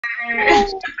Yeah,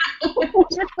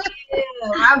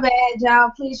 my bad,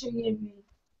 y'all. Please forgive me.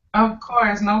 Of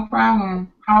course, no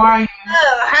problem. How are you?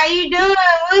 Oh, how you doing,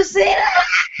 Muhsinah?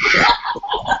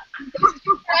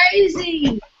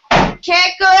 Crazy.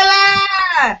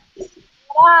 Kekola.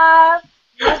 What?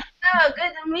 What's up?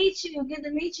 Good to meet you. Good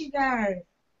to meet you guys.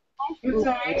 Nice Good to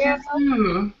to meet meet you you.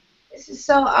 too. This is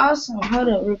so awesome. Hold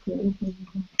up, real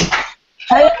quick.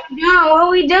 How you doing? What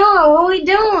we doing? What we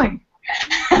doing?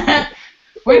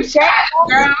 We Great. chatting,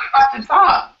 girl. We about to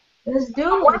talk. Let's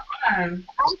do We're- it. Fun.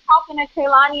 I'm talking to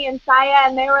Kaylani and Saya,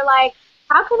 and they were like,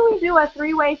 "How can we do a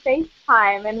three-way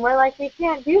FaceTime?" And we're like, "We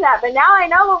can't do that." But now I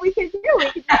know what we could do.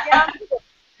 We could just get on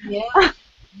Yeah.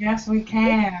 Yes, we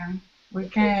can. We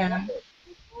can.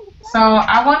 So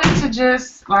I wanted to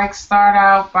just like start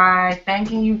out by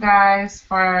thanking you guys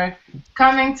for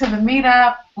coming to the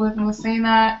meetup with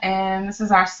Muhsinah, and this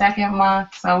is our second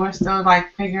month, so we're still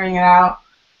like figuring it out.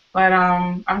 But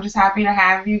I'm just happy to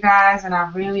have you guys, and I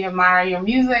really admire your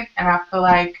music, and I feel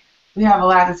like we have a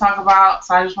lot to talk about,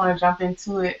 so I just want to jump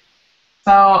into it.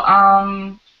 So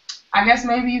I guess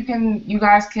maybe you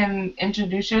guys can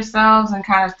introduce yourselves and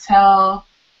kind of tell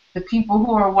the people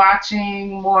who are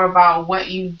watching more about what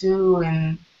you do,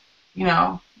 and you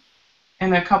know,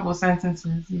 in a couple of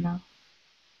sentences.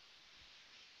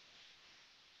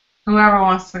 Whoever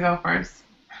wants to go first.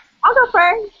 I'll go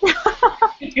first.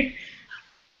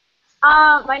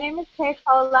 My name is Kay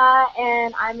Cola,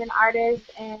 and I'm an artist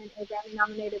and a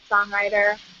Grammy-nominated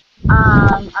songwriter.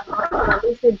 I'm also a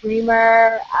lucid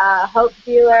dreamer, a hope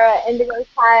dealer, an indigo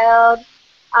child,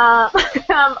 all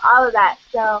of that.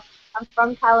 So I'm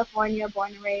from California,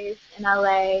 born and raised in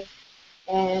LA,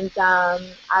 and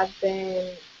I've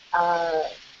been uh,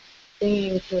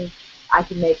 singing since I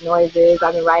can make noises.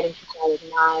 I've been writing since I was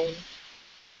 9.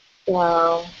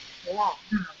 So yeah,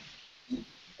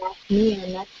 that's me in a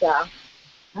nutshell.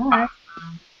 All right.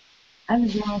 I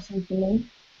just want something.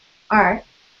 All right.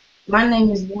 My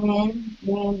name is Gwen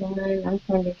Bunn. I'm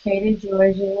from Decatur,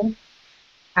 Georgia.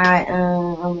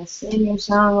 I'm a singer,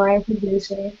 songwriter,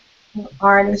 producer,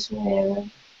 artist, whatever.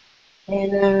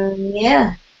 And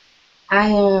yeah,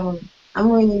 I'm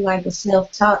really like a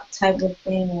self-taught type of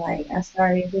thing. Like I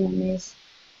started doing this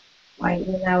like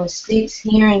when I was 6,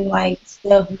 hearing like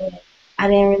stuff, but I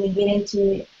didn't really get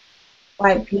into it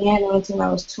like piano until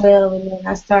I was 12, and then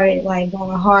I started like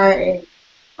going hard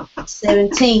at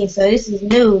 17. So this is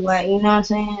new, like you know what I'm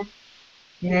saying?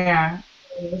 Yeah.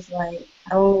 It's like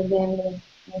I've only been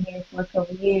here for a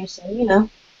couple of years, so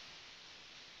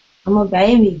I'm a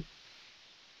baby.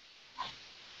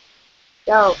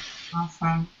 So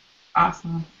Awesome.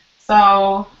 Awesome.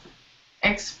 So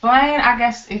explain, I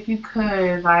guess, if you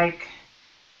could, like,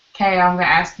 Kay, I'm gonna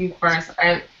ask you first.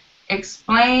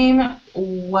 Explain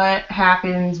what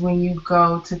happens when you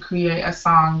go to create a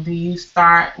song. Do you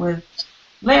start with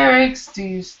lyrics? Do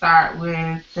you start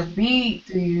with the beat?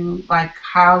 Do you like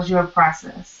how's your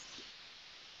process?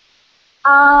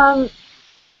 um,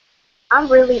 I'm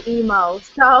really emo,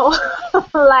 so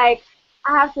like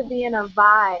I have to be in a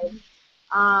vibe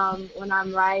when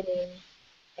I'm writing,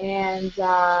 and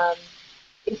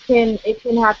it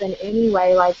can happen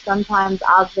anyway. Like sometimes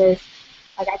I'll just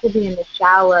like I could be in the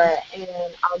shower and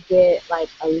I'll get like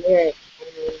a lyric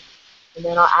and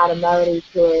then I'll add a melody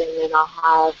to it and then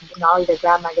I'll either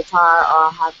grab my guitar or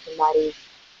I'll have somebody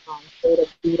create a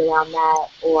beat around that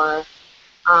or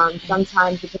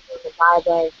sometimes depending on the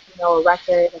vibe of a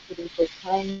record that producer's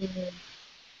playing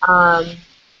um,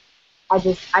 I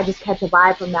just catch a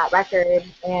vibe from that record,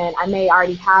 and I may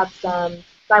already have some.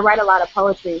 So I write a lot of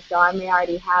poetry, so I may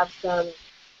already have some,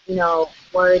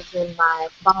 words in my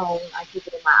phone. I keep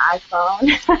it in my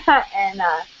iPhone, and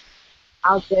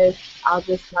I'll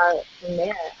just start from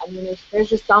there. I mean, there's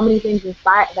just so many things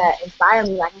that inspire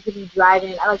me. Like I could be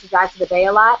driving. I like to drive to the Bay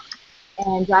a lot,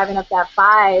 and driving up that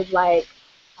 5, like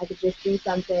I could just see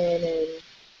something and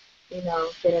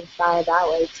get inspired that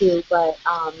way too. But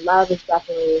love is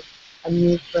definitely a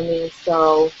muse for me.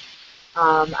 So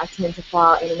I tend to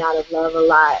fall in and out of love a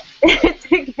lot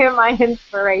to get my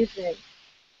inspiration.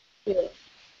 Too.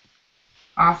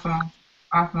 Awesome.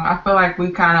 Awesome. I feel like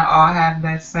we kind of all have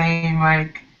that same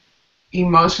like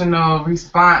emotional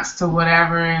response to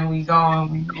whatever, and we go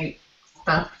and we make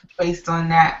stuff based on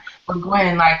that. But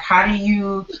Gwen, like, how do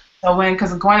you? So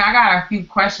because Gwen, I got a few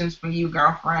questions for you,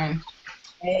 girlfriend,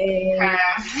 Hey,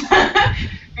 because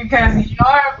because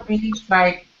your beats,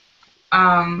 like,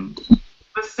 um,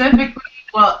 specifically.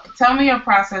 Well, tell me your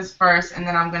process first, and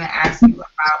then I'm gonna ask you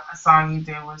about the song you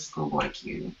did with Schoolboy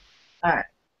Q. all right.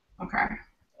 Okay.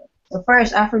 So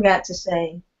first, I forgot to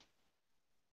say,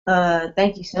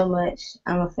 thank you so much.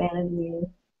 I'm a fan of you.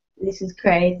 This is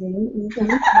crazy.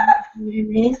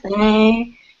 This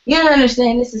thing. You don't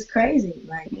understand. This is crazy.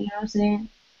 Like, you know what I'm saying?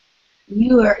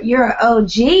 You're an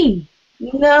OG. You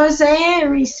know what I'm saying?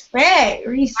 Respect.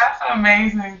 Respect. That's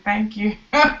amazing. Thank you.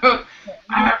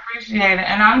 I appreciate it.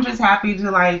 And I'm just happy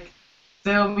to like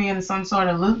still be in some sort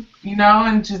of loop,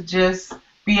 and to just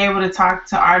be able to talk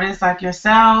to artists like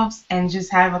yourselves and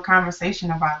just have a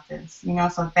conversation about this.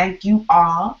 So thank you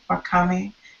all for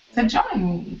coming to join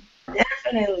me.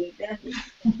 Definitely,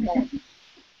 definitely.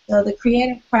 So the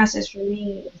creative process for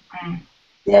me is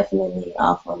definitely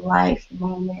off of life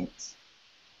moments,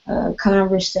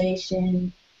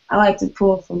 conversation. I like to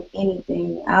pull from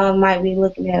anything. I might be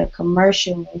looking at a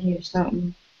commercial and hear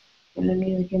something in the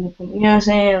music in the you know what I'm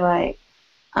saying? Like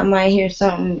I might hear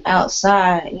something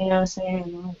outside, you know what I'm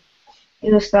saying? Like,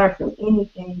 it'll start from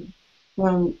anything,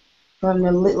 from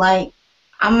like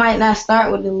I might not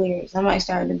start with the lyrics. I might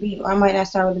start with the beat, or I might not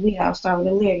start with the beat. I'll start with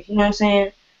the lyrics. You know what I'm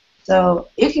saying? So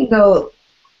it can go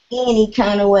any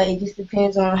kind of way. It just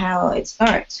depends on how it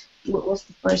starts. What's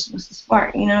the first? What's the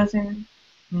spark? You know what I'm saying?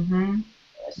 Mhm.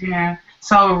 Yeah.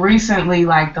 So recently,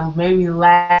 like maybe the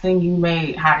last thing you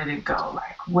made, how did it go?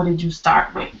 Like, what did you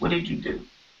start with? What did you do?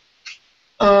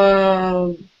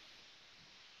 Um,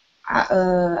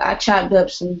 I chopped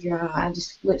up some drums. I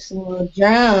just flipped some little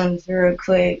drums real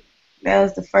quick. That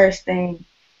was the first thing,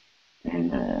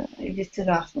 and it just took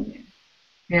off from there.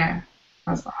 Yeah,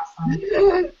 that's awesome.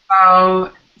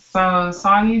 So the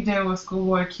song you did with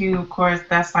Schoolboy Q, of course,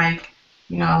 that's like,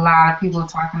 a lot of people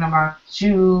talking about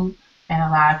you and a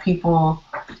lot of people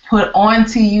put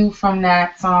onto you from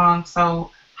that song.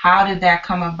 So how did that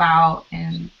come about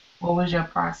and what was your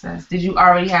process? Did you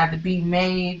already have the beat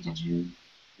made? Yeah,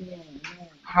 yeah.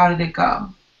 How did it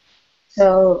go?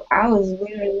 So I was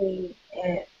literally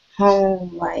at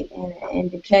home, like in an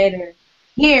indicator.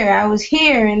 Here, I was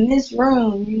here in this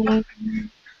room, you know.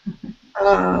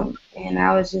 And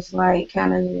I was just like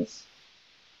kind of just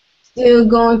still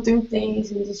going through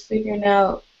things and just figuring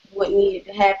out what needed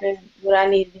to happen, what I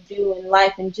needed to do in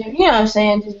life and you know what I'm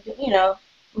saying, just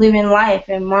living life.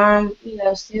 And mom,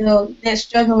 still that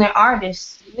struggling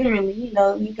artist, literally, you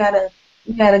gotta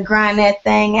grind that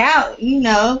thing out.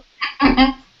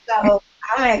 So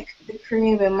I'm at the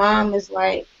crib and mom is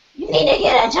like, you need to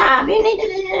get a job, you need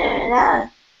to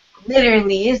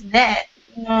literally it's that,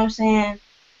 you know what I'm saying?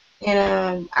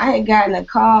 And I had gotten a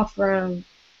call from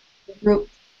the group,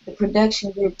 the production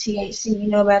group THC. You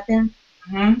know about them?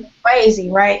 Mm-hmm.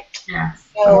 Crazy, right? Yes.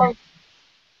 So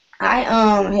I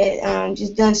had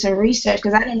just done some research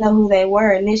because I didn't know who they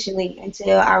were initially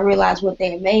until I realized what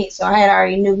they had made. So I had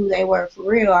already knew who they were for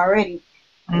real already.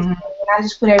 And so Mm-hmm. when I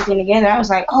just put everything together, I was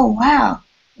like, oh wow,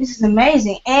 this is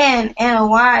amazing. And Anna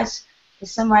Watts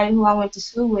is somebody who I went to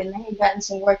school with, and they had gotten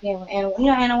some work in with Anna. You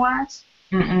know Anna Watts?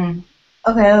 Mm-mm.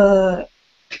 Okay,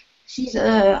 she's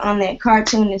on that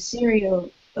cartoon and serial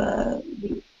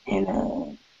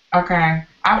and Okay.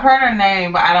 I've heard her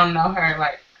name, but I don't know her.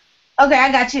 Like. okay,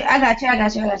 I got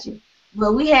you.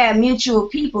 But we had mutual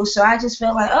people, so I just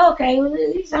felt like, oh, okay, well,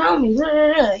 these are homies.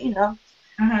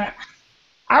 Uh-huh.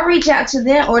 I reach out to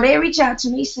them, or they reach out to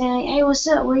me saying, hey, what's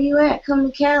up? Where you at? Come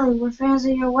to Cali. We're fans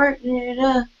of your work.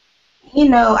 I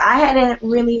hadn't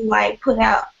really like put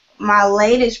out my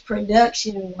latest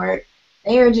production work.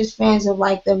 They were just fans of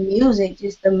like the music,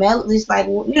 just the melodies, like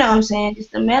you know what I'm saying,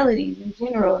 just the melodies in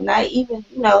general, not even.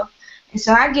 And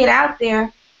so I get out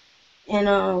there, and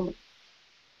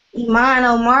Iman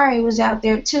Omari was out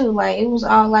there too. Like it was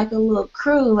all like a little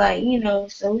crew, like.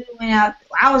 So we went out.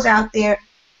 I was out there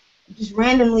just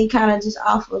randomly, kind of just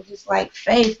off of just like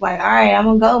faith, like all right, I'm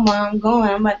gonna go, mom, I'm going,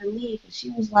 I'm about to leave. And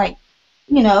she was like,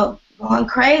 going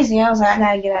crazy. I was like, I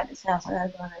gotta get out of this house. I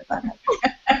gotta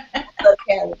go to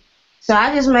Cali. So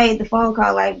I just made the phone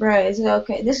call, like, bro, is it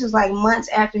okay? This was like months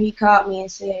after he called me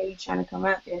and said, are you trying to come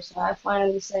out there? So I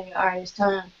finally said, all right, it's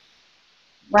time.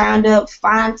 Round up,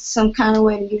 find some kind of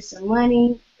way to get some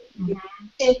money, get a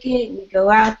ticket, we go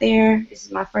out there. This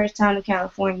is my first time to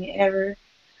California ever.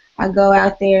 I go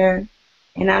out there,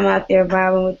 and I'm out there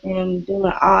vibing with them,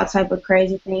 doing all type of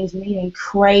crazy things, meeting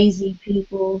crazy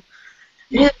people.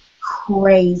 Just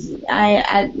crazy.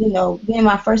 Being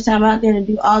my first time out there to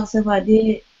do all the stuff I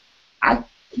did,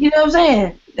 you know what I'm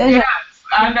saying? Yes,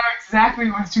 I know exactly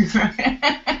what you're saying.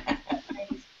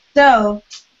 So,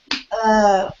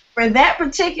 for that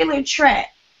particular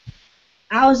track,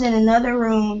 I was in another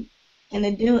room, and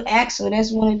the dude Axel,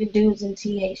 that's one of the dudes in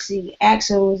THC.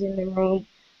 Axel was in the room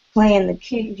playing the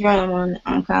kick drum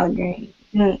on Collard Green.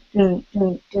 Dun, dun,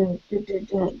 dun, dun, dun, dun,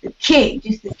 dun. The kick,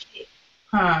 just the kick.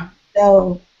 Huh.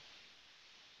 So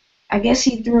I guess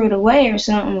he threw it away or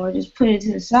something, or just put it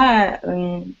to the side.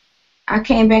 And I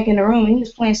came back in the room and he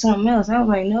was playing something else. I was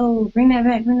like, no, bring that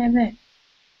back, bring that back.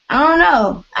 I don't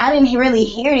know. I didn't really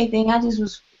hear anything. I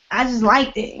just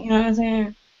liked it. You know what I'm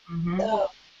saying? Mhm. So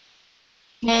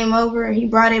came over, he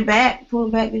brought it back,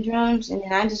 pulled back the drums, and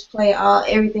then I just played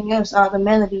everything else, all the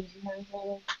melodies. You know what I'm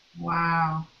saying?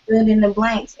 Wow. Filled in the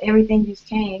blanks. Everything just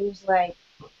came. It was like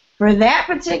for that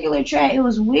particular track, it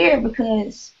was weird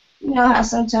because you know how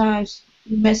sometimes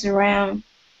you mess around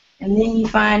and then you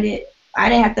find it. I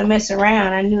didn't have to mess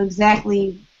around. I knew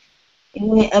exactly. It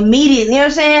went immediately. You know what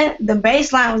I'm saying? The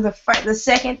bass line was the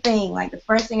second thing, like the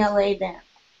first thing I laid down.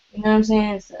 You know what I'm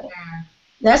saying? So Yeah.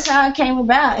 that's how it came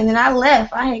about. And then I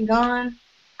left. I had gone.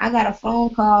 I got a phone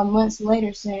call months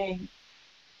later saying,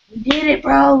 "We did it,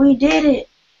 bro. We did it."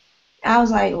 I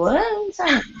was like, "What?"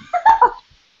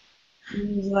 He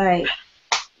was like,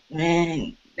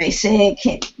 "Man, they said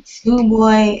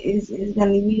Schoolboy is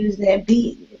gonna use that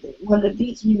beat, one of the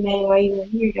beats you made while you were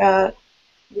here, dog."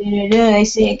 They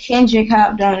said Kendrick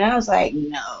hopped on. I was like,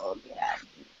 "No, get out of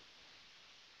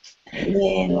here." And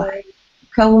then like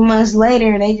a couple months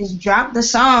later, they just dropped the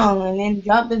song and then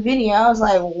dropped the video. I was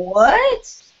like,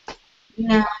 "What?" You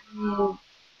know, I mean,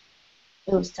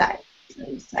 it was tight.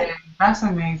 It was tight. Yeah, that's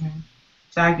amazing.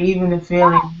 It's like even the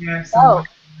feeling you have Oh,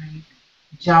 somebody like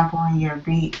jump on your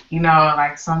beat, you know,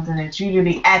 like something that you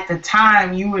really at the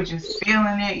time you were just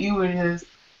feeling it, you were just,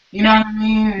 you know what I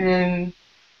mean? And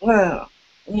Well,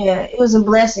 yeah, it was a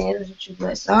blessing. It was a true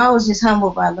blessing. I was just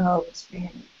humbled by the whole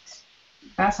experience.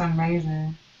 that's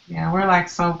amazing. Yeah, we're like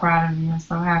so proud of you and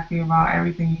so happy about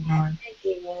everything you're doing. Thank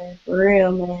you, man. For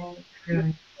real, man.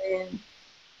 Really. Man,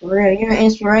 for real, you're an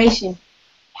inspiration.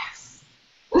 Yes.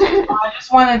 I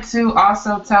just wanted to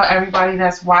also tell everybody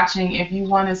that's watching if you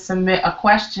want to submit a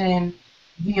question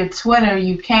via Twitter,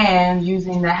 you can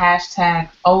using the hashtag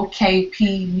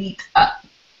OKPMeetup.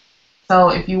 So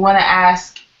if you want to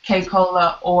ask K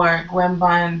Cola or Gwen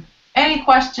Bunn any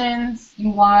questions you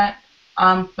want,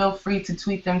 feel free to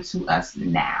tweet them to us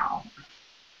now.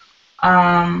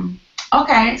 Um,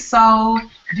 okay, so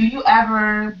do you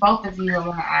ever, both of you, I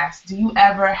want to ask, do you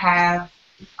ever have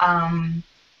um,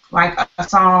 like a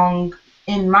song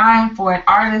in mind for an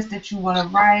artist that you want to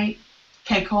write?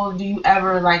 K Cole, do you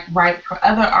ever like write for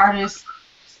other artists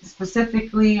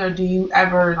specifically, or do you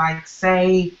ever like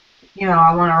say, you know,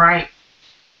 I want to write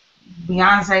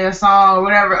Beyonce a song or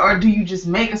whatever, or do you just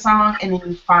make a song and then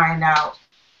you find out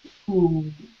who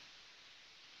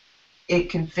it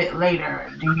can fit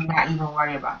later? Do you not even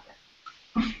worry about that?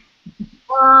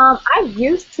 I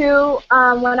used to.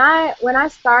 When I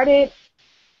started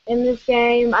in this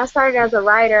game, I started as a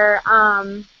writer.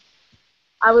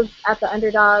 I was at the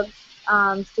Underdogs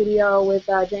studio with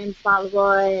James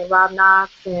Fauntleroy and Rob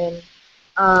Knox, and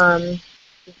um,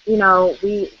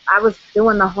 I was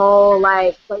doing the whole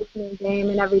like placement game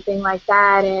and everything like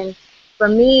that. And for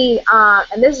me,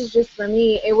 and this is just for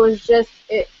me, it was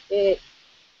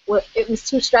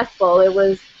too stressful. It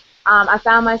was I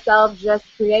found myself just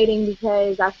creating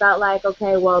because I felt like,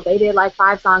 okay, well, they did like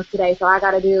 5 songs today, so I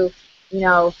got to do,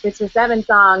 6 or 7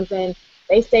 songs, and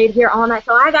they stayed here all night,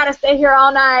 so I got to stay here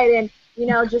all night, and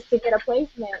just to get a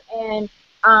placement. And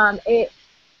it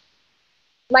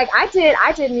like I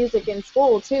did music in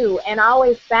school too, and I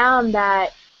always found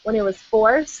that when it was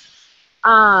forced,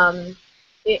 um,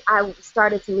 I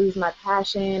started to lose my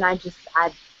passion. I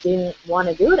didn't want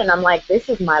to do it, and I'm like, this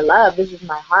is my love, this is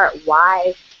my heart.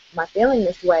 Why am I feeling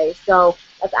this way? So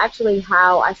that's actually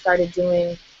how I started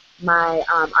doing my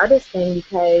artist thing,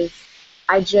 because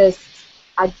I just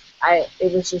I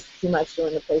it was just too much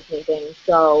doing the placement thing.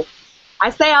 So I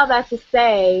say all that to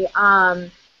say,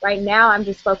 right now I'm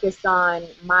just focused on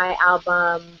my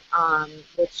album,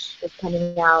 which is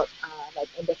coming out like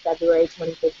end of February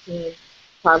 2015,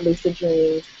 called Lucid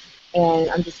Dreams, and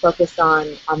I'm just focused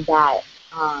on that.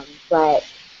 But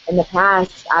in the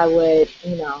past, I would,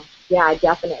 yeah, I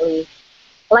definitely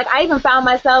like. I even found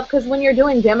myself, because when you're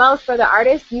doing demos for the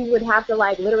artist, you would have to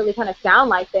like literally kind of sound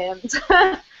like them.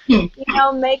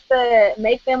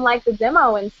 Make them like the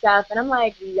demo and stuff. And I'm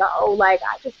like, yo, like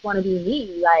I just want to be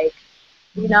me. Like,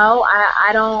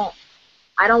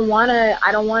 I don't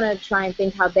wanna try and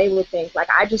think how they would think. Like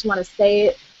I just want to say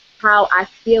it how I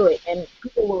feel it, and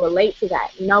people will relate to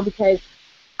that. Because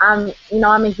I'm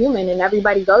a human and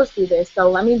everybody goes through this. So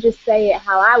let me just say it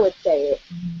how I would say it.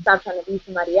 Stop trying to be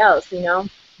somebody else.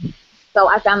 So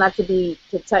I found that to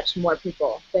touch more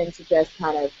people than to just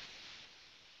kind of,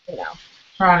 you know.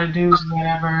 Try to do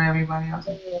whatever everybody else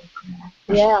is.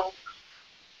 Yeah, Yeah.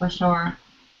 for sure.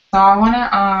 So I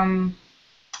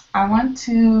want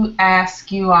to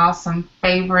ask you all some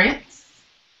favorites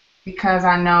because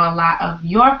I know a lot of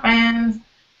your fans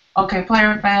Okay,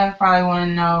 player fans probably want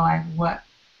to know like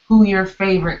who your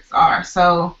favorites are.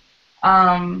 So,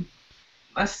 um,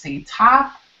 let's see,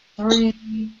 top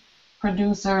three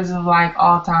producers of like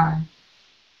all time.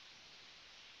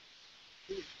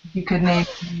 If you could name.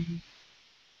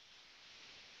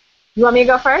 You want me to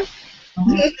go first?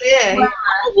 Mm-hmm. Yeah.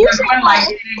 You Because should I'm like,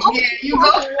 yeah, you go.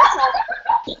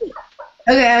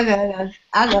 Okay.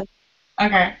 I go.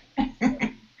 Okay.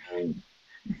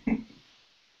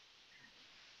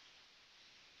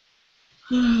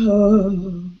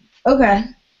 Okay.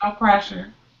 No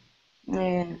pressure.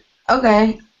 Yeah.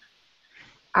 Okay.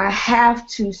 I have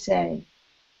to say,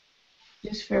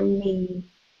 just for me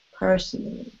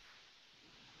personally,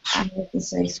 I have to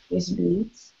say Swiss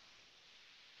Beats.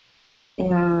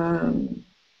 Um,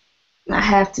 I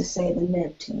have to say the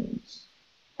Neptunes.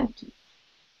 Have to.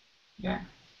 Yeah.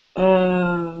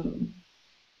 Um,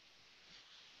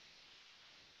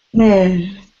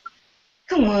 man,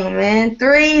 come on, man.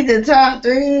 Three, the top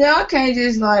three. Y'all can't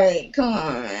just like, come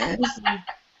on, man.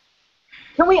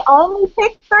 Can we only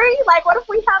pick three? Like, what if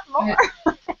we have Yeah.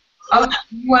 more? Oh,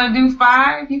 you want to do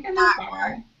five? You can do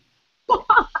five.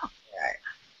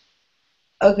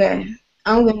 Okay,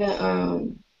 I'm gonna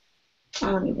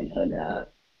I don't even know, dog.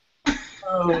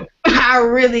 I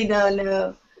really don't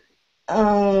know.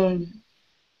 Um,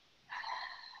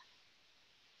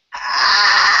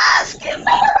 Skip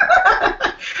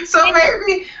So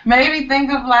maybe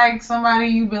think of like somebody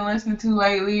you've been listening to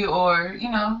lately, or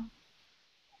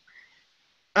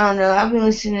I don't know. I've been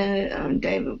listening to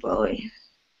David Bowie.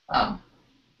 oh,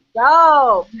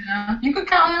 Yo, yeah, you could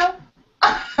count him.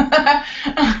 I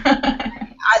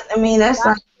mean, that's that,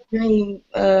 like a dream.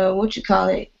 What you call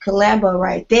it? Collabo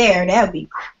right there. That'd be.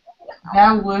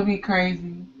 That would be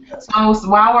crazy. So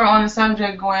while we're on the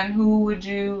subject, Gwen, who would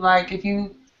you like if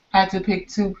you had to pick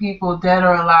two people, dead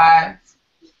or alive?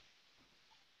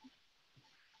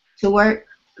 To work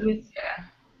with Yeah.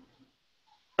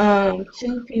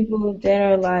 two people that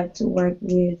are alive to work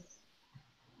with.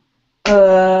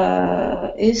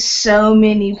 It's so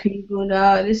many people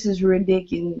now. This is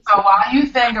ridiculous. So while you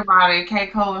think about it, K.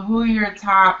 Cola, who are your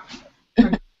top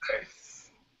producers?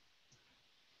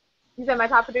 you said my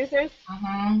top producers?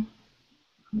 Mm-hmm.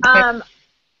 Um,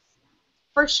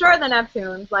 for sure the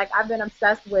Neptunes. Like, I've been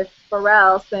obsessed with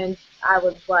Pharrell since I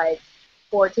was like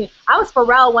 14. I was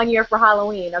Pharrell one year for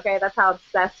Halloween. Okay, that's how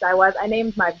obsessed I was. I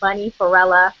named my bunny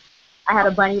Pharrella. I had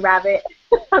a bunny rabbit.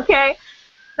 Okay,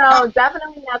 so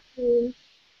definitely Neptunes.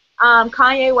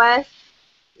 Kanye West,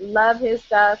 love his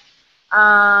stuff.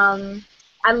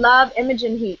 I love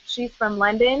Imogen Heap. She's from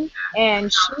London,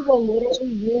 and she will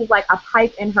literally use like a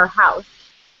pipe in her house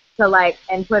to like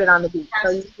and put it on the beat. So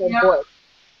you hear voice.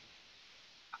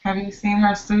 Have you seen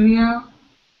her studio?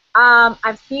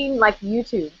 I've seen like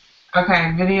YouTube. Okay,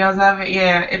 videos of it.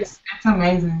 Yeah, Yeah, it's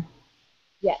amazing.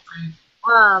 yes.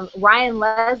 Ryan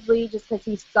Leslie, just because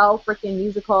he's so freaking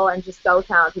musical and just so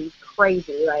talented. He's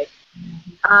crazy. Like,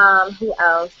 who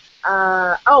else?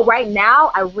 Oh, right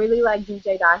now I really like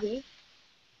DJ Dahi.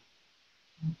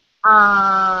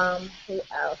 Who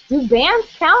else? Do bands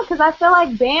count? Because I feel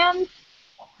like bands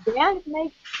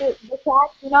make the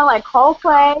tracks. You know, like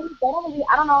Coldplay. They don't really.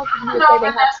 I don't know if I you don't would know say if they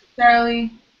it have.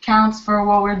 necessarily counts for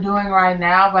what we're doing right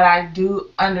now, but I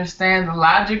do understand the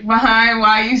logic behind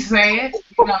why you say it.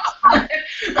 Okay,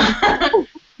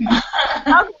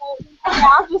 okay,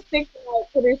 I'll just stick to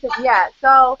like producer. Yeah,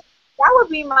 so that would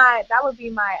be my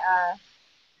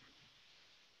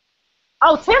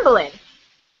oh, Timbaland.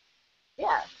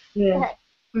 Yeah. Yeah. Okay.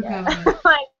 Okay, Yeah.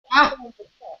 Like I, Timbaland for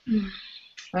sure.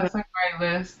 that's a great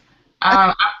list.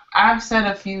 I've said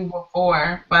a few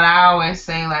before, but I always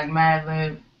say like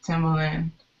Madlib,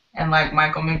 Timbaland, and like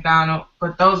Michael McDonald.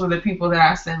 But those were the people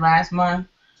that I said last month.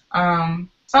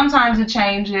 Sometimes it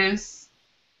changes,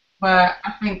 but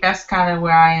I think that's kind of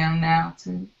where I am now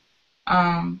too.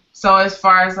 So as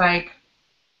far as like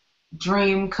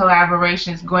dream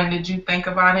collaborations, Gwen, did you think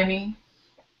about any?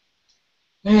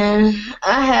 man,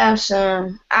 I have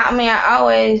some. I mean, I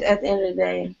always, at the end of the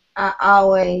day,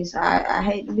 I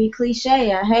hate to be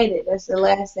cliche. I hate it. That's the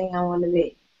last thing I want to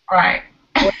be. Right.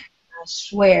 I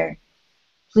swear.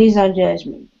 Please don't judge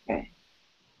me. Okay.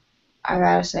 I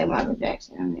gotta say Michael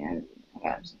Jackson. I mean, I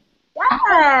gotta say.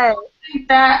 Yes. Think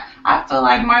that I feel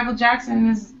like Michael Jackson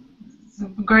is the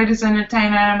greatest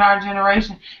entertainer in our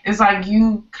generation. It's like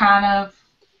you kind of,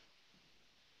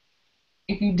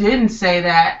 if you didn't say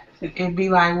that, it'd be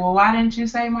like, well, why didn't you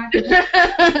say Michael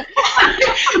Jackson?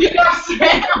 You know what I'm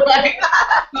saying? Like,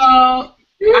 so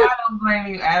I don't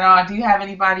blame you at all. Do you have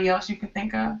anybody else you can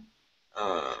think of?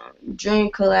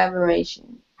 Dream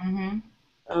collaboration. Hmm.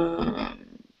 Um,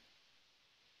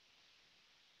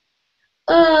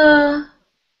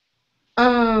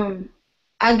 Uh,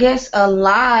 I guess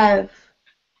alive.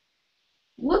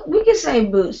 We could say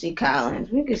Bootsy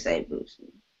Collins. We could say Bootsy.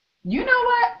 You know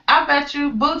what? I bet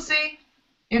you, Bootsy,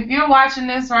 if you're watching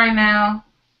this right now,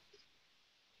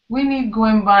 we need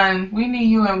Gwen Bunn. We need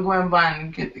you and Gwen Bunn to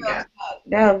get together.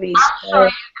 That would be I'm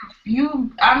sure so.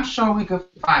 I'm sure we could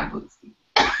find Bootsy.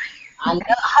 I know.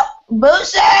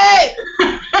 Bootsy!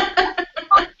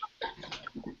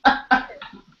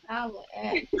 I would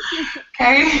add.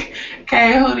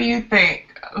 Kay, who do you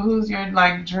think? Who's your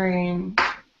like dream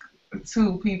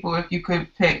two people if you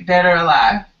could pick, dead or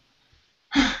alive?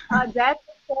 Death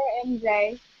for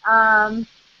MJ.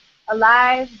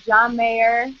 Alive, John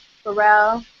Mayer,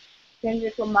 Pharrell,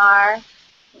 Kendrick Lamar,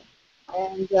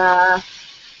 and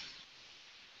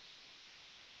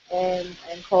and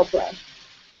Coldplay.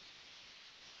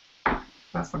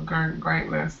 That's a great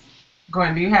list.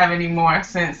 Gwen, do you have any more?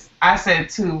 Since I said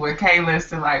two, but Kay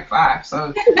listed like five,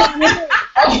 so.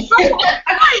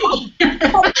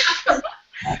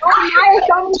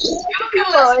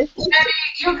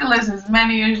 You can list as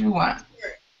many as you want.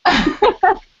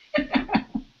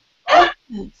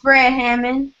 Fred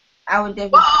Hammond. I would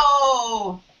definitely.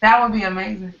 Whoa! That would be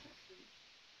amazing.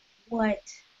 What?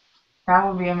 That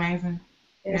would be amazing.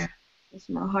 It's, Yeah. it's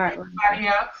my heart. Anybody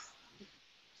else?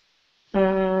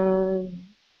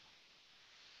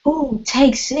 Ooh,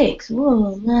 take six.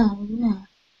 Whoa, no.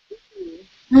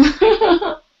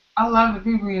 I love the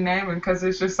people you naming because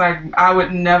it's just like I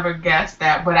would never guess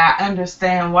that, but I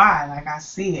understand why. Like I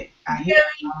see it, I hear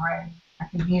it already. I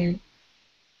can hear it.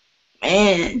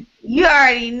 Man, you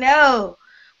already know.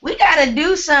 We gotta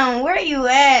do something. Where you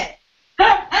at?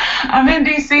 I'm in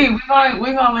DC.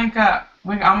 We're gonna link up.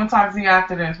 I'm gonna talk to you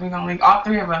after this. We're gonna link all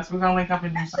three of us. We're gonna link up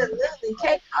and do something. Absolutely.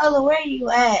 Kate Cola, where you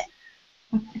at?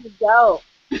 Go.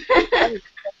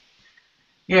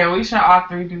 Yeah, we should all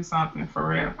three do something for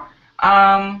real.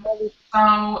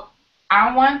 So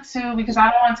I want to, because I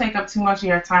don't want to take up too much of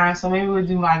your time, so maybe we'll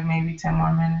do like maybe 10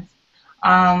 more minutes.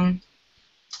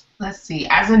 Let's see.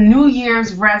 As a New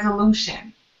Year's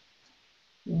resolution,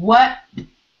 what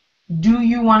do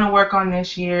you want to work on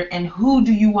this year, and who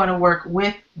do you want to work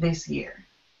with this year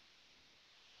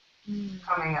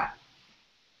coming up?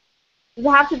 Does it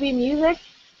have to be music?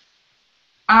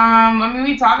 I mean,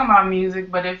 we talking about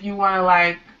music, but if you want to,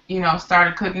 like, start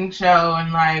a cooking show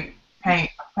and like paint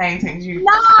paintings, you.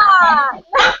 No, I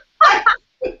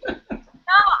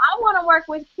want to work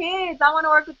with kids. I want to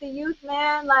work with the youth,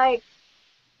 man. Like,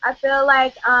 I feel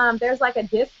like there's like a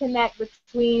disconnect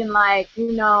between like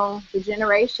the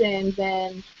generations,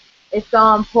 and it's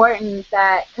so important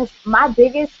that because my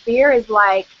biggest fear is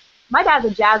like my dad's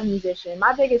a jazz musician.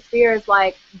 My biggest fear is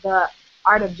like the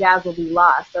art of jazz will be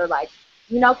lost, or like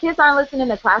kids aren't listening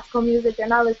to classical music. They're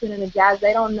not listening to jazz.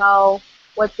 They don't know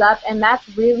what's up, and that's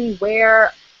really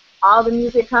where all the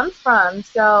music comes from.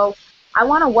 So I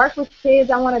want to work with kids.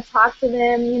 I want to talk to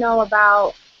them,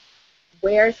 about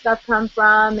where stuff comes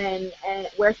from and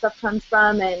where stuff comes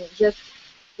from, and just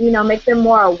make them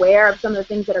more aware of some of the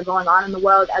things that are going on in the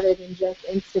world other than just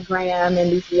Instagram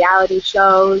and these reality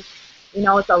shows.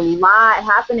 It's a lot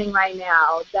happening right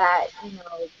now that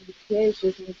these kids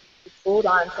just need to be schooled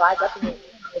on. So I definitely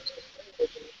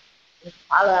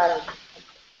follow at them.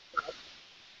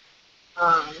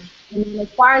 And then as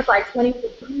far as like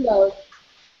 2015 goes,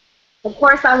 of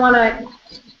course I want to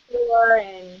tour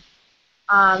and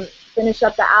finish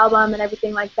up the album and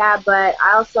everything like that. But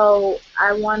I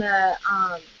want to,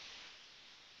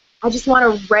 I just want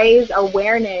to raise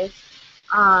awareness,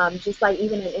 just like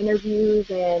even in interviews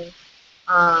and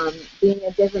being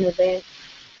at different events.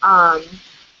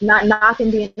 Not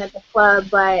knocking being at the club,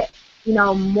 but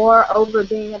moreover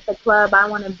being at the club, I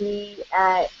want to be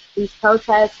at these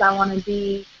protests. I want to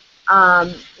be,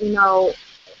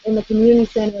 in the community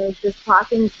centers, just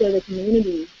talking to the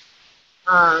community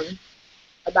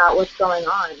about what's going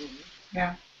on.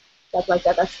 Yeah. Stuff like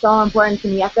that. That's so important to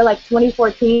me. I feel like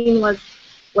 2014 was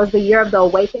the year of the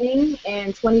awakening,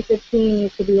 and 2015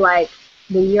 needs to be like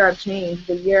the year of change,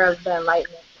 the year of the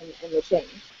enlightenment and the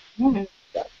change. Mm-hmm.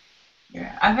 So.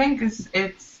 Yeah, I think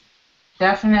it's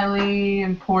definitely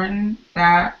important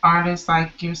that artists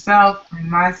like yourself and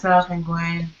myself and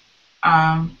Gwen,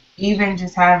 even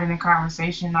just having a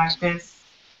conversation like this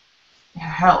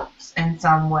helps in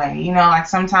some way. Like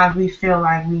sometimes we feel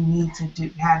like we need to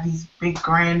have these big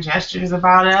grand gestures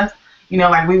about us.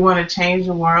 Like we want to change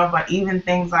the world, but even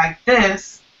things like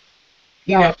this,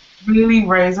 really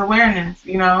raise awareness,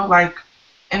 like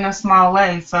in a small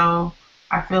way. So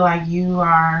I feel like you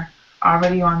are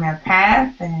already on that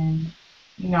path, and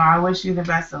I wish you the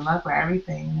best of luck with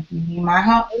everything. If you need my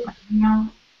help, let me know.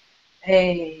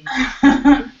 Hey.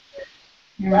 Yeah.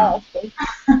 Yes, thank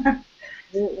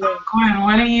Gwen,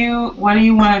 what do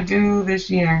you want to do this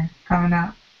year coming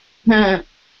up?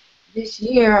 This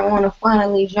year I want to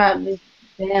finally drop this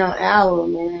damn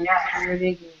album, man. It's so Yes.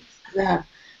 ridiculous. Nah,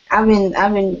 I've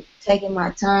been taking my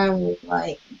time with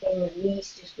like the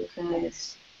release just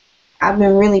because I've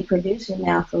been really producing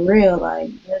now for real, like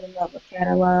building up a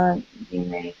catalog,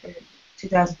 getting ready for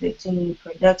 2015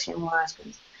 production wise.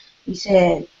 Cause you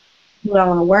said who I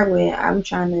want to work with. I'm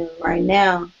trying to right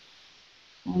now.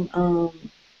 I'm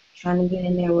trying to get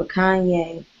in there with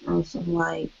Kanye on some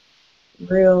like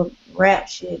real rap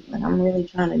shit. Like I'm really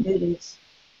trying to do this.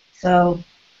 So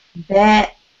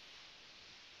that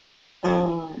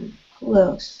who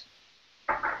else?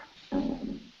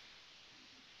 Um,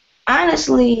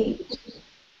 honestly,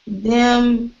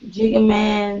 them Jigga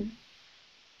Man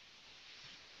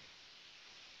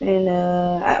and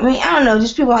I mean I don't know,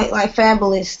 just people like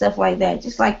Fabulous stuff like that.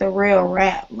 Just like the real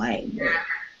rap, like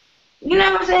you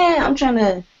know what I'm saying? I'm trying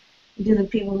to do the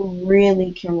people who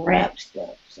really can rap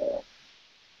stuff. So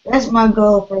that's my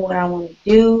goal for what I want to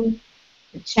do.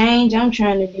 The change I'm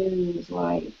trying to do is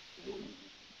like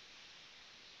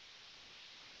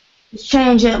just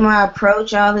change up my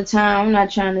approach all the time. I'm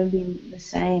not trying to be the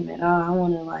same at all. I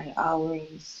want to like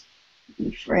always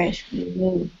be fresh, be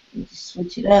new, and just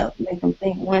switch it up, make them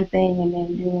think one thing and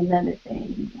then do another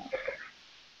thing.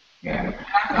 Yeah.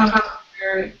 I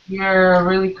feel like you're a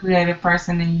really creative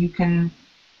person, and you can,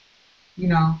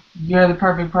 you're the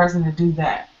perfect person to do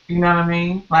that. You know what I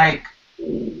mean? Like,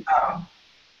 You uh,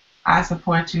 I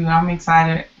support you. I'm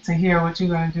excited to hear what you're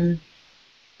gonna do.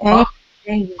 know? Both,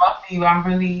 Thank you. both of you. I'm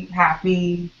really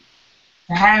happy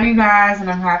to have you guys, and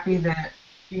I'm happy that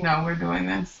we're doing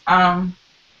this. I Can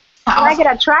I also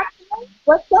get a track?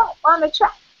 What's up on the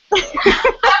track?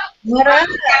 What up?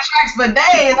 got tracks for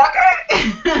days.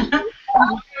 Okay.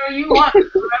 Whatever you want,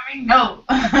 let me know.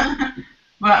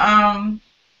 But I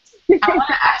want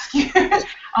to ask you.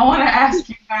 I want to ask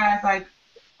you guys like,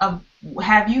 uh,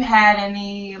 have you had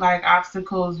any like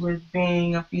obstacles with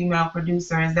being a female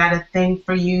producer? Is that a thing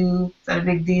for you? Is that a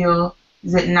big deal?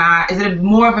 Is it not? Is it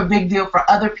more of a big deal for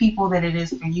other people than it is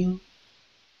for you?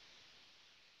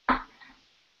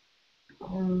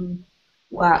 Um,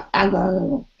 wow, I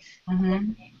go.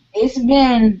 Mhm. It's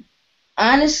been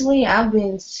honestly, I've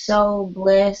been so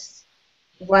blessed.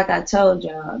 Like I told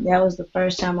y'all, that was the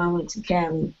first time I went to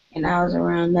Cali, and I was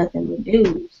around nothing but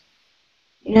dudes.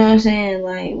 You know what I'm saying?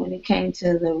 Like when it came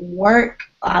to the work,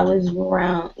 I was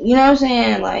around. You know what I'm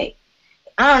saying? Like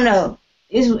I don't know.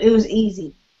 It was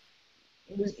easy.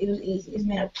 It was easy. It's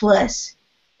been a plus.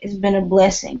 It's been a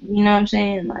blessing. You know what I'm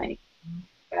saying? Like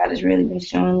God has really been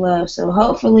showing love. So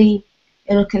hopefully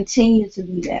it'll continue to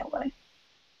be that way.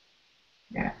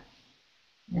 Yeah.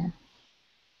 Yeah.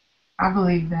 I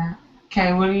believe that.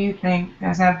 Okay, what do you think?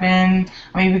 Has that been?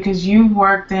 I mean, because you've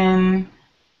worked in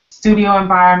studio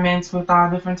environments with all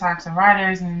different types of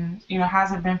writers, and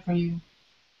how's it been for you?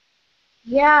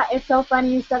 Yeah, it's so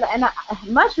funny you said that,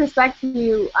 and much respect to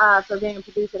you for being a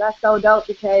producer. That's so dope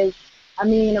because, I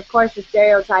mean, of course, the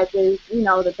stereotype is,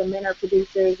 that the men are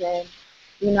producers, and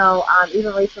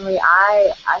even recently,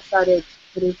 I started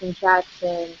producing tracks,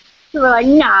 and people were like,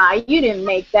 "Nah, you didn't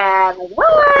make that." Like,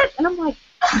 what? And I'm like,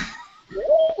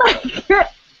 really? Like,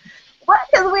 what?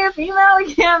 Because we're female,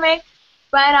 we can't make.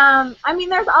 But I mean,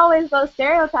 there's always those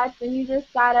stereotypes, and you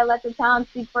just gotta let the talent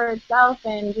speak for itself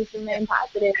and just remain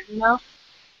positive. Mhm.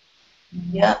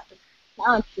 Yep.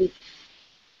 Talent speak.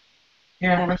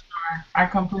 Yeah, for sure. I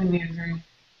completely agree.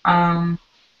 Um,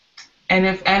 and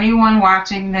if anyone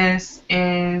watching this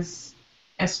is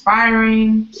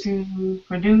aspiring to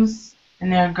produce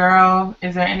and they're a girl,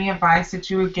 is there any advice that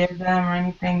you would give them or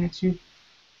anything that you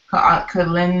could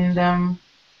lend them?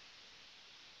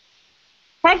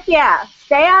 Heck yeah.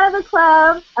 Stay out of the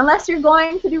club unless you're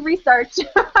going to do research.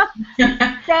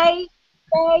 stay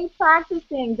stay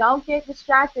practicing. Don't get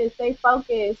distracted. Stay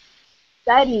focused.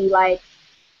 Study. Like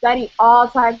study all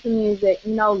types of music.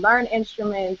 Learn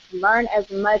instruments. Learn as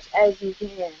much as you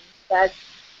can. That's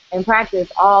and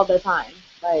practice all the time.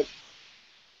 Like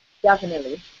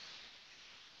definitely.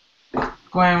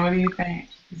 Gwen, what do you think?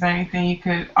 Is there anything you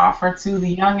could offer to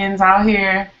the youngins out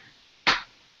here?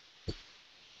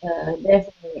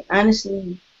 Definitely.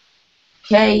 Honestly,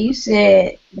 Kay, you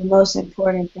said the most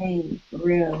important thing for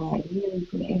real. Like you really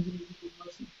put into the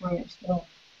most important stuff.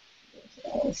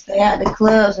 Stay out the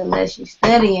clubs unless you're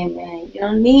studying, man. You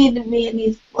don't need to be in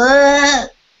these clubs.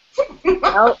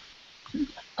 Nope.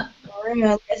 For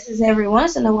real, this is every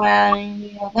once in a while in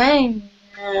your game.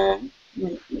 But,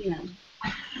 you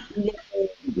definitely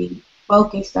be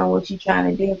focused on what you're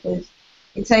trying to do because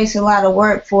It takes a lot of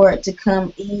work for it to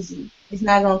come easy. It's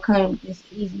not gonna come just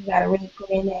easy. You gotta really put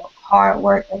in that hard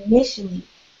work initially.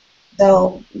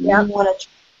 So Yep. you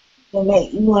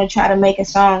wanna try to make a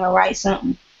song or write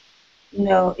something. You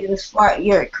know, it'll spark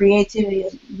your creativity.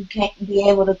 You can't be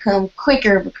able to come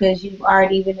quicker because you've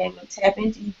already been able to tap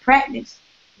into you practice.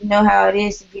 You know how it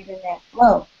is to get in that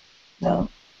flow. So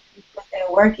you put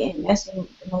that work in. That's the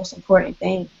most important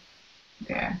thing.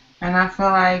 Yeah. And I feel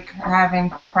like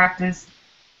having practiced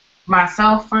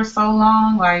myself for so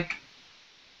long, like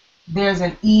there's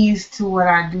an ease to what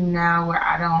I do now where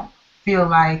I don't feel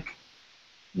like,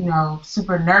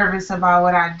 super nervous about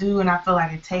what I do, and I feel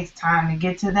like it takes time to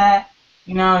get to that.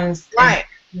 And Right.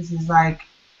 this is like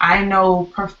I know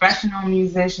professional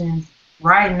musicians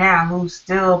right now who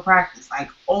still practice, like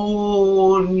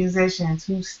old musicians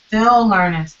who still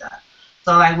learning stuff.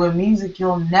 So like with music,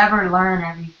 you'll never learn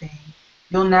everything.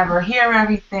 You'll never hear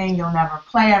everything. You'll never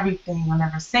play everything. You'll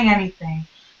never sing anything.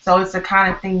 So it's the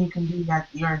kind of thing you can do like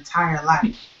your entire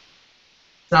life.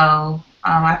 So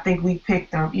I think we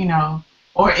picked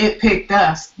or it picked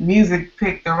us. Music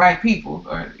picked the right people,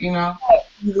 Yeah.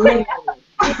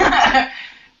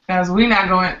 because we're not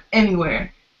going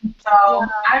anywhere. So Yeah.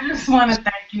 I just want to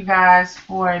thank you guys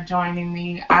for joining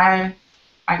me. I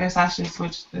guess I should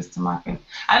switch this to my face.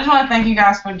 I just want to thank you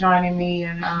guys for joining me,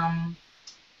 and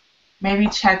maybe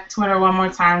check Twitter one more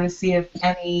time to see if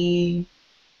any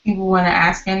people want to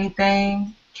ask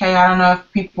anything. Kay, I don't know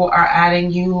if people are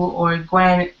adding you, or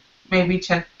Gwen, maybe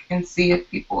check and see if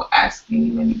people are asking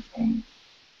you anything.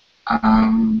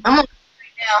 I'm on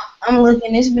now. I'm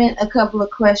looking. It's been a couple of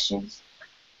questions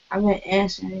I've been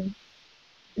answering.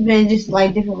 It's been just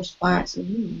like different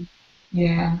responses.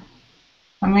 Yeah.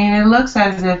 I mean, it looks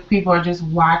as if people are just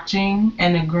watching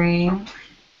and agreeing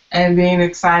and being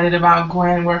excited about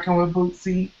Gwen working with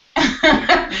Bootsy.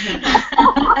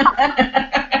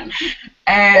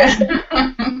 And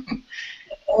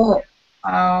Oh,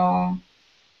 um,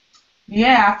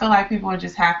 yeah, I feel like people are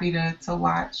just happy to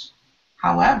watch.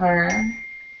 However,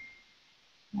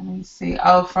 let me see.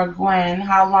 Oh, for Gwen,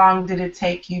 how long did it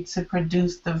take you to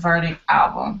produce the Verdict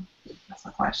album? That's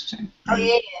a question. oh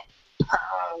yeah.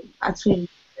 I tweeted.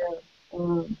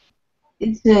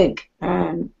 It took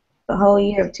the whole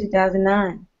year of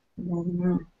 2009.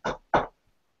 2009.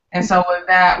 And so with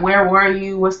that, where were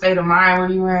you? What state of mind were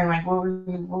you in? Like, what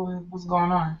was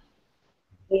going on?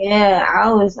 Yeah,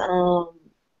 I was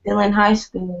still in high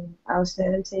school. I was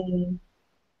 17,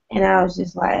 and I was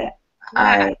just like, all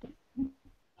right,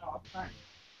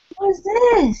 who is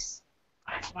this?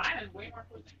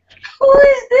 Who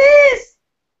is this?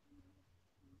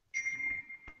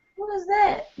 Who is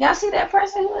that? Y'all see that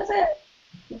person? Who is that?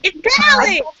 It's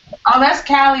Callie. Oh, that's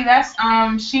Callie. That's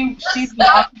she's the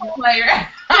ultimate player.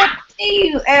 I see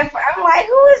you. And I'm like,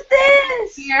 who is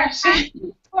this? Here,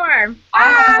 Form.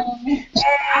 I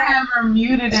have her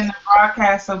muted in the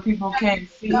broadcast so people can't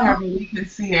see her, but we can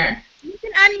see her. You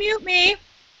can unmute me.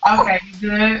 Okay, you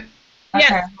good? Okay.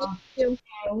 Yes. Yeah,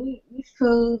 we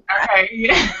cool. Okay.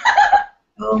 Yeah.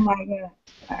 Oh my god.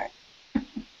 All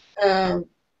right.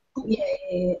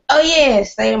 Yeah. Oh yeah,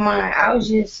 state of mind. I was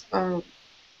just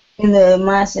in the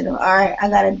mindset of, all right, I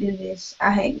gotta do this.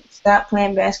 I had stopped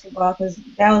playing basketball because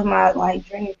that was my like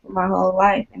dream for my whole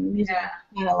life, and music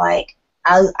kind of like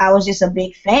I was just a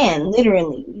big fan,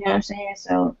 literally. You know what I'm saying?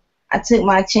 So I took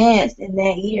my chance in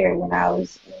that year when I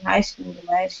was in high school, the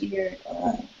last year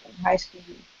of high school,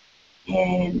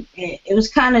 and it was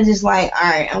kind of just like, all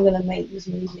right, I'm gonna make this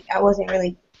music. I wasn't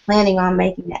really planning on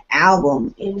making an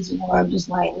album. It was more of just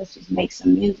like, let's just make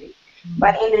some music.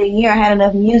 By the end of the year, I had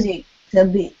enough music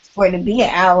for it to be an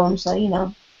album. So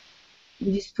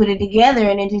we just put it together,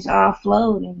 and it just all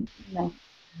flowed, and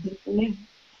did it from there.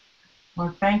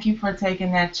 Well, thank you for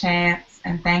taking that chance,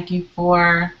 and thank you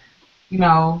for,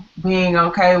 being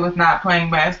okay with not playing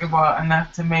basketball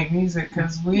enough to make music,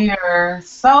 because we are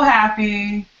so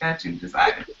happy that you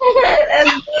decided.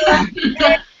 That's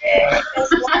good.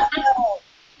 That's love.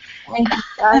 Thank you,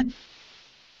 God.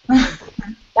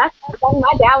 That's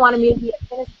my dad wanted me to be a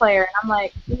tennis player, and I'm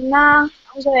like, nah,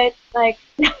 I'm good. Like,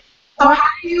 So how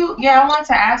do you? Yeah, I wanted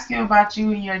to ask you about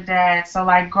you and your dad. So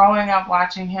like growing up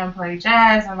watching him play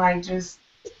jazz and like just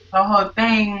the whole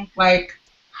thing, like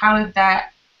how did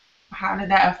that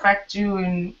affect you,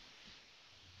 and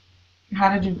how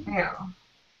did you feel?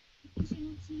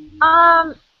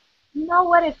 um, you know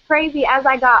what is crazy? As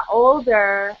I got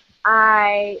older,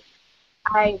 I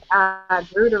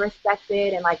grew to respect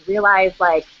it and like realized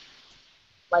like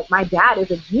my dad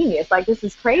is a genius. Like this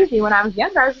is crazy. When I was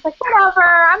younger, I was just like, whatever.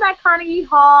 I'm at Carnegie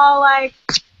Hall. Like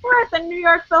we're at the New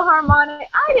York Philharmonic.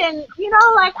 I didn't,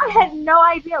 like I had no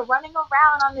idea running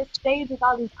around on this stage with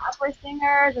all these opera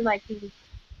singers and like these,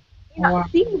 Wow.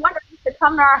 Stevie Wonder used to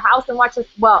come to our house and watch us.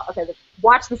 Well, okay,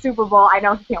 watch the Super Bowl. I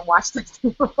know he can't watch the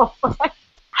Super Bowl. But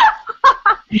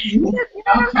you know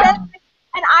what I'm saying?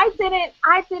 And I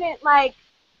didn't like.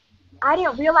 I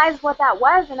didn't realize what that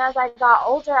was, and as I got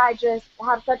older, I just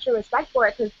have such a respect for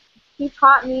it because he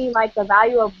taught me like the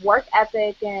value of work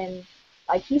ethic, and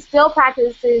like he still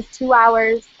practices 2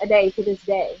 hours a day to this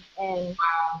day, and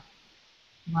Wow.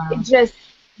 Wow. it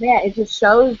just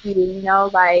shows you,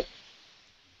 like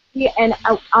and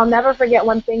I'll never forget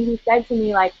one thing he said to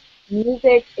me, like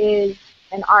music is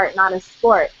an art, not a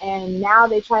sport, and now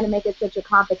they try to make it such a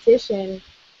competition,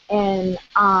 and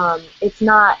it's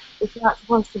not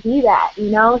supposed to be that,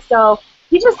 So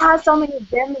he just has so many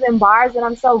gems and bars that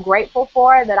I'm so grateful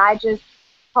for that I just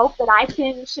hope that I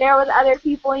can share with other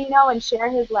people, and share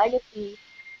his legacy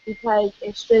because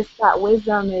it's just that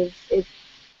wisdom is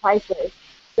priceless.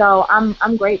 So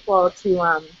I'm grateful to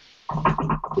that.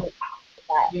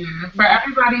 Yeah. For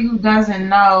everybody who doesn't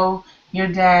know your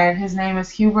dad, his name is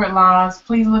Hubert Laws.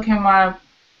 Please look him up.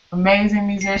 Amazing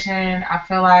musician. I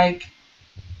feel like,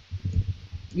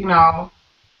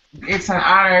 it's an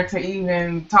honor to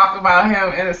even talk about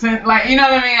him in a sense. Like, you know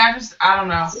what I mean? I don't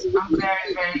know. I'm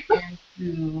very, very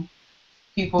into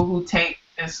people who take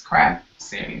this craft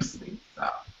seriously. So.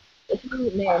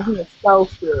 Man, he is so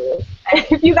serious.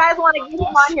 If you guys want to get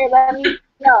him on here, let me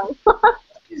know.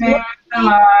 So,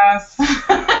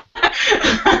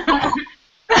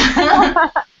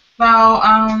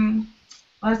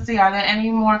 let's see. Are there any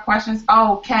more questions?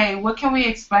 Oh, okay. What can we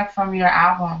expect from your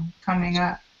album coming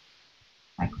up?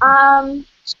 I'm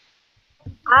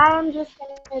just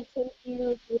gonna take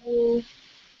you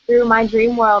through my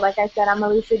dream world. Like I said, I'm a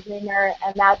lucid dreamer,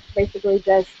 and that's basically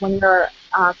just when you're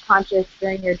conscious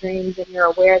during your dreams and you're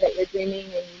aware that you're dreaming,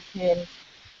 and you can,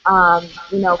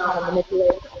 kind of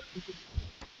manipulate.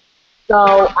 So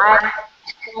I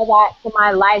apply that to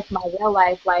my life, my real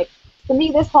life. Like to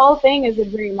me, this whole thing is a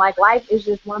dream. Like life is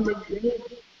just one big dream.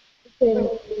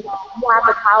 You have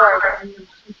the power to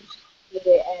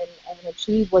it and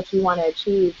achieve what you want to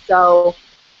achieve. So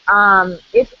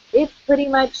it's pretty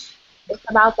much it's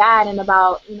about that and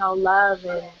about love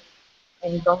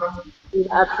and going through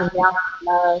the ups and downs of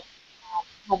love.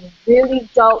 Have really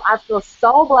dope. I feel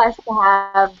so blessed to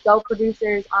have dope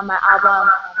producers on my album.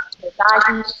 The guy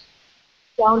who's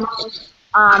Jonas,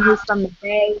 who's from the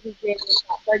Bay. He did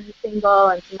that 30 single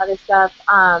and some other stuff.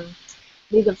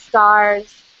 League of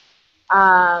Stars,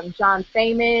 John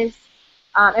Famous.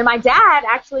 And my dad,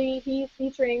 actually, he's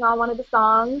featuring on one of the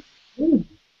songs.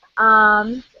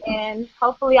 And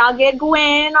hopefully I'll get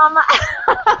Gwen on my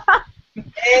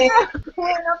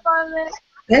Gwen up on there.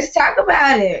 Let's talk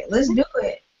about it. Let's do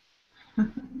it.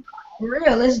 For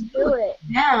real, let's do it.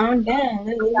 Down.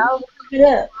 Let's pick it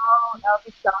up. That'll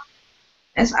be so.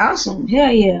 That's awesome. Hell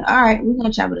yeah. All right, we're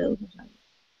gonna chop it up.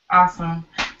 Awesome.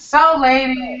 So,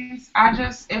 ladies,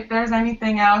 if there's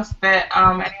anything else that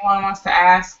anyone wants to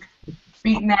ask,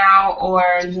 speak now,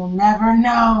 or you'll never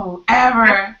know,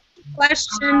 ever.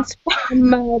 Questions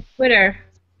from Twitter.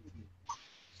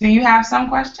 Do you have some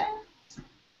questions?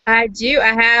 I do.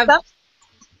 I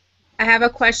have a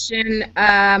question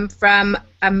from,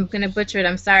 I'm going to butcher it,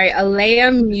 I'm sorry,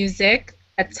 Alea Music,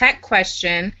 a tech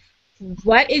question.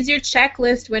 What is your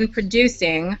checklist when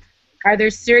producing? Are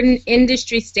there certain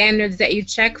industry standards that you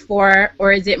check for,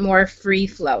 or is it more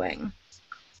free-flowing?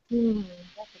 That's a good one.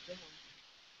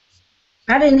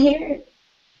 I didn't hear it.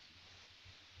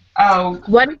 Oh.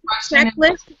 What is the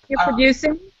checklist you're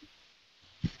producing?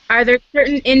 Are there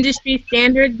certain industry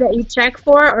standards that you check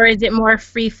for, or is it more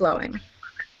free-flowing?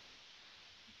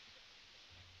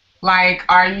 Like,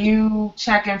 are you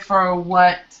checking for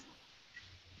what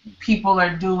people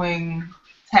are doing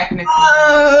technically?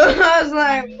 Oh, I was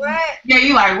like, what? Yeah,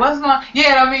 you like, what's going on?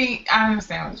 Yeah, I mean, I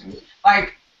understand what you mean.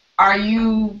 Like, are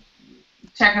you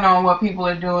checking on what people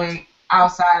are doing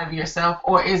outside of yourself,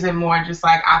 or is it more just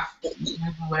like, I do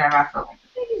whatever I feel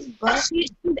like? She's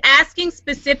asking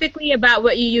specifically about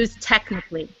what you use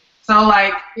technically. So,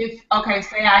 like,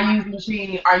 say I use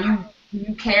machine, do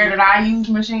you care that I use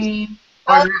machine?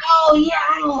 I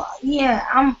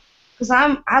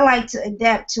like to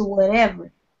adapt to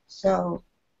whatever. So,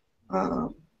 I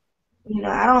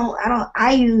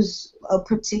use a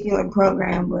particular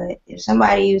program, but if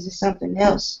somebody uses something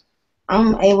else,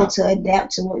 I'm able to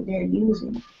adapt to what they're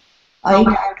using. All you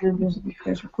gotta do is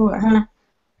just record, huh?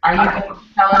 Are you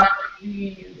telling us what you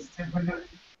use to produce?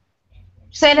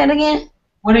 Say that again?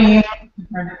 What are you using to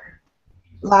produce?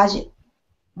 Logic.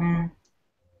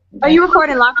 Are you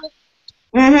recording Logic?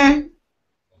 Mm-hmm.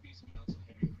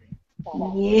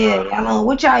 Yeah, y'all know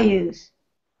what y'all use.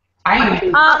 I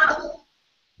use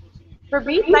For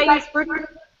beats, I use Fruity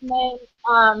Loops and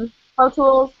then Pro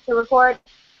Tools to record.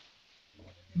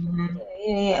 mhm.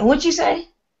 Yeah. What you say?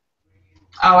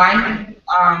 Oh, I use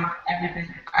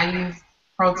everything. I use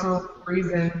Pro Tools,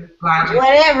 Reason, Logic.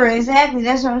 Whatever, exactly.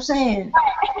 That's what I'm saying.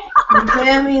 You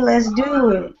feel me? Let's do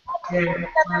it. Yeah.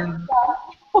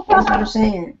 That's what I'm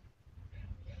saying.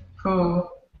 Cool.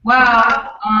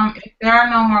 Well, if there are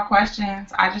no more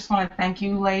questions, I just want to thank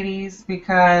you, ladies,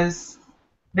 because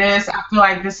I feel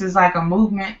like this is like a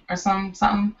movement or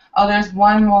something. Oh, there's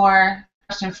one more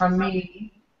question from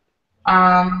me.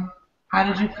 Um, how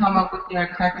did you come up with your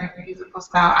eclectic musical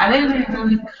style? I didn't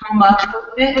really come up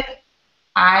with it.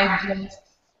 I just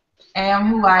am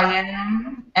who I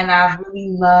am, and I really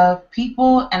love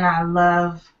people, and I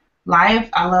love life.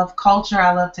 I love culture.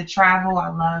 I love to travel. I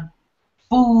love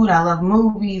food. I love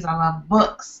movies. I love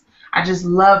books. I just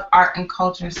love art and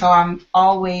culture. So I'm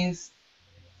always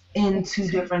into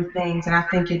different things, and I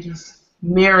think it just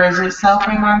mirrors itself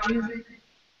in my music.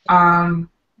 Um,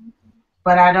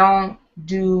 but I don't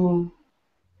do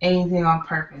anything on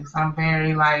purpose. I'm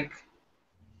very like,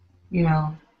 you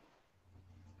know,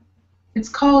 it's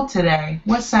cold today.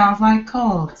 What sounds like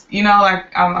cold? You know,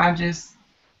 like I just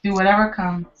do whatever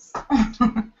comes.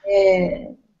 Yeah.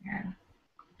 Yeah.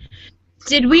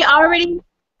 Did we already?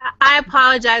 I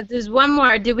apologize. There's one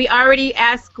more. Did we already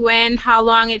ask Gwen how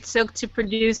long it took to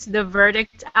produce the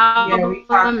Verdict Yeah, we album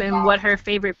talked and what about her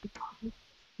favorite?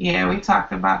 yeah, we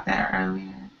talked about that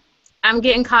earlier. I'm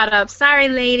getting caught up. Sorry,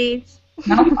 ladies.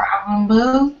 No problem,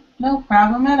 boo. No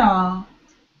problem at all.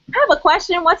 I have a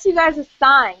question. What's you guys'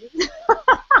 sign?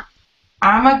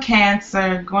 I'm a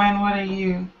Cancer. Gwen, what are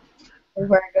you?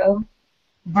 Virgo.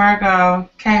 Virgo.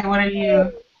 Kay, what are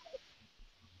you?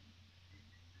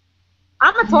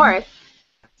 I'm a Taurus.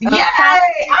 Yay!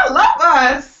 I love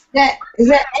us. Is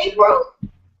that April?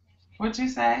 What'd you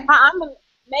say? I'm a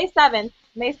May 7th.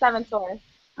 May 7th Taurus.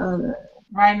 Uh,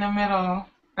 Right in the middle.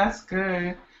 That's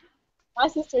good. My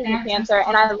sister's a Cancer. Cancer,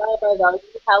 and I love her though.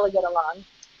 We hella get along.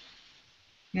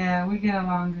 Yeah, we get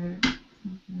along good.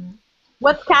 Mhm.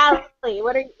 What's Callie?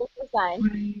 What's your sign?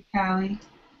 What are you, Callie?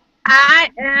 I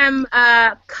am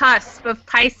a cusp of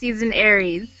Pisces and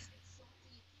Aries.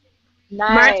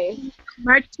 March Nice.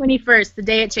 March 21st, the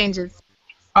day it changes.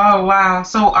 Oh, wow.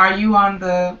 So are you on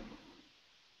the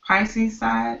Pisces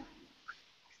side?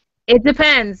 It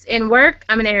depends. In work,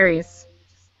 I'm an Aries.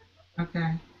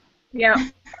 Okay. Yep.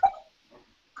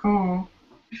 Cool.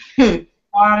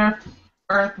 Water,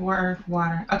 earth,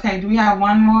 water. Okay, do we have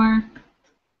one more?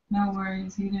 No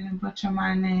worries, you didn't butcher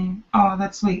my name. Oh,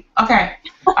 that's sweet. Okay.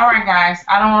 All right, guys.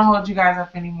 I don't want to hold you guys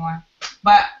up anymore.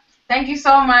 But thank you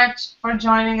so much for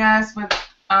joining us with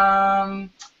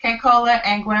K Cola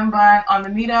and Gwen Bunn on the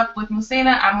meetup with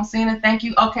Muhsinah. I'm Muhsinah. Thank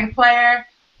you, OK Player,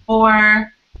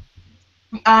 for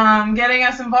getting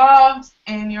us involved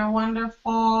in your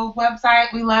wonderful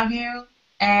website. We love you.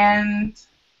 And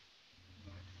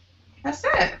that's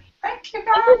it. Thank you, Thank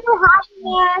you guys. for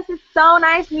having us. It's so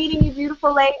nice meeting you,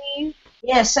 beautiful ladies.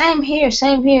 yeah, same here.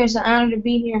 Same here. It's an honor to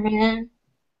be here, man.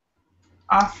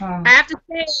 Awesome. I have to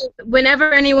say,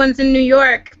 whenever anyone's in New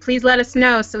York, please let us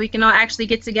know so we can all actually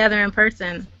get together in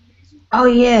person. Oh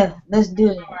yeah, let's do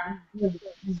it. Sure.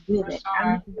 Let's do For it. I'm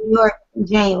sure. in New York in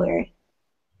January.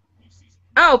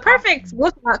 Oh, perfect.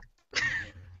 We'll talk.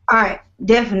 All right,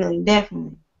 definitely.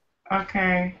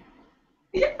 Okay.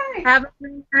 Yay. Have a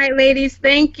great night, ladies.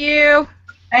 Thank you.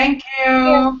 Thank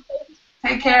you.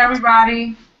 Take care,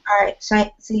 everybody. All right,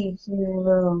 see you in a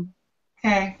little.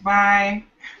 Okay, bye.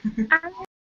 Bye.